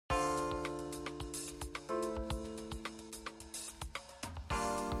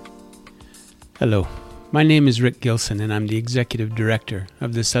Hello, my name is Rick Gilson and I'm the Executive Director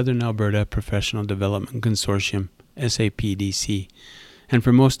of the Southern Alberta Professional Development Consortium, SAPDC, and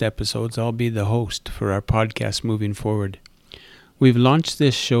for most episodes I'll be the host for our podcast moving forward. We've launched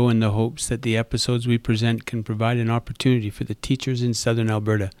this show in the hopes that the episodes we present can provide an opportunity for the teachers in Southern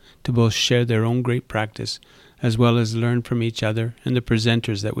Alberta to both share their own great practice as well as learn from each other and the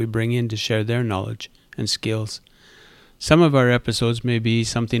presenters that we bring in to share their knowledge and skills. Some of our episodes may be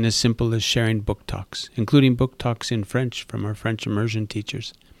something as simple as sharing book talks, including book talks in French from our French immersion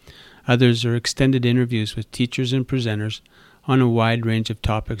teachers. Others are extended interviews with teachers and presenters on a wide range of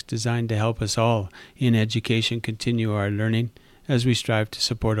topics designed to help us all in education continue our learning as we strive to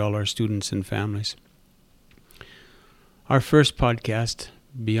support all our students and families. Our first podcast,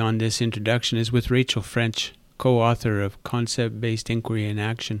 beyond this introduction, is with Rachel French, co-author of Concept-Based Inquiry and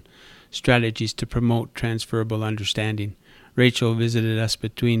Action, Strategies to Promote Transferable Understanding. Rachel visited us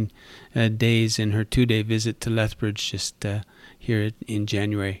between days in her 2-day visit to Lethbridge just here in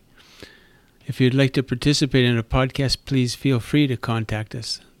January. If you'd like to participate in a podcast, please feel free to contact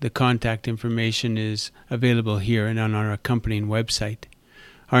us. The contact information is available here and on our accompanying website.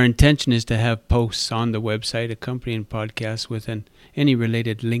 Our intention is to have posts on the website accompanying podcasts with any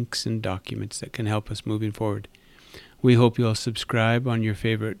related links and documents that can help us moving forward. We hope you'll subscribe on your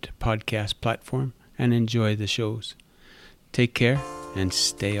favorite podcast platform and enjoy the shows. Take care and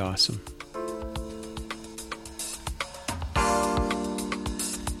stay awesome.